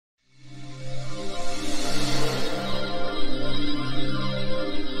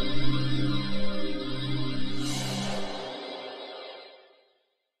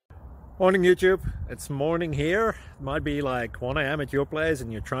Morning YouTube, it's morning here. It might be like 1 a.m. at your place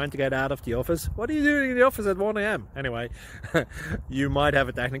and you're trying to get out of the office. What are you doing in the office at 1 a.m? Anyway, you might have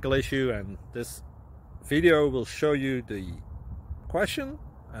a technical issue and this video will show you the question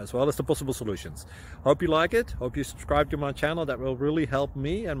as well as the possible solutions. Hope you like it, hope you subscribe to my channel. That will really help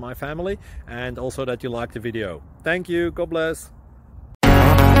me and my family, and also that you like the video. Thank you, God bless.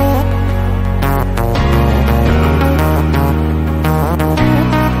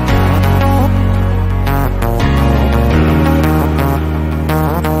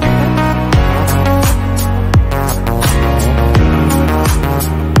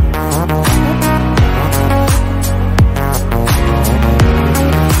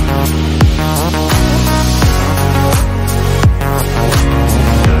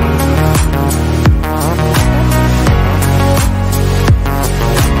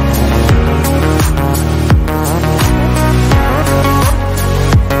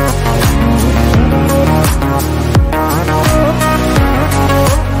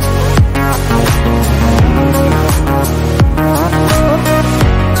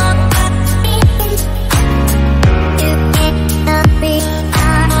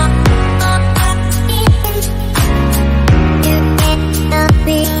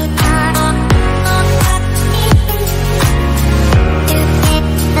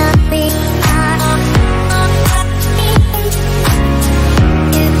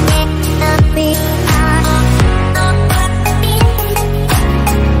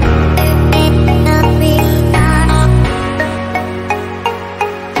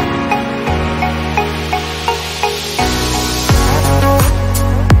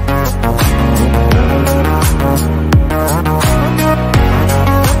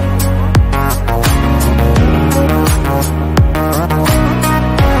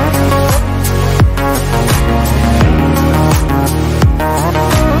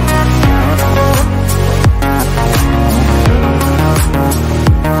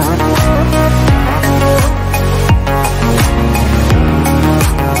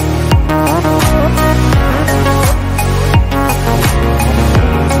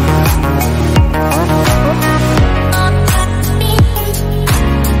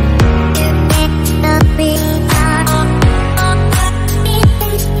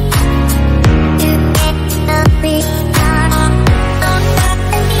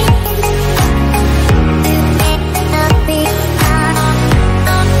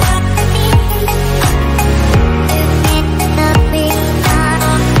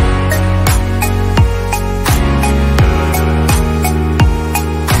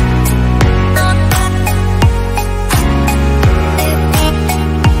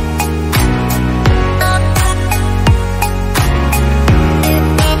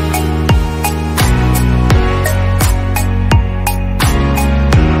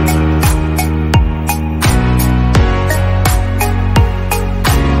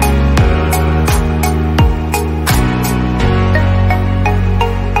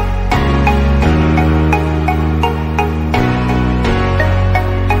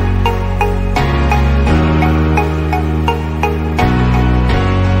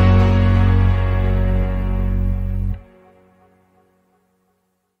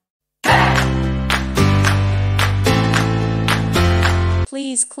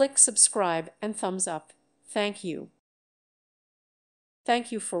 Please click subscribe and thumbs up. Thank you.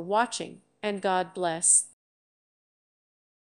 Thank you for watching, and God bless.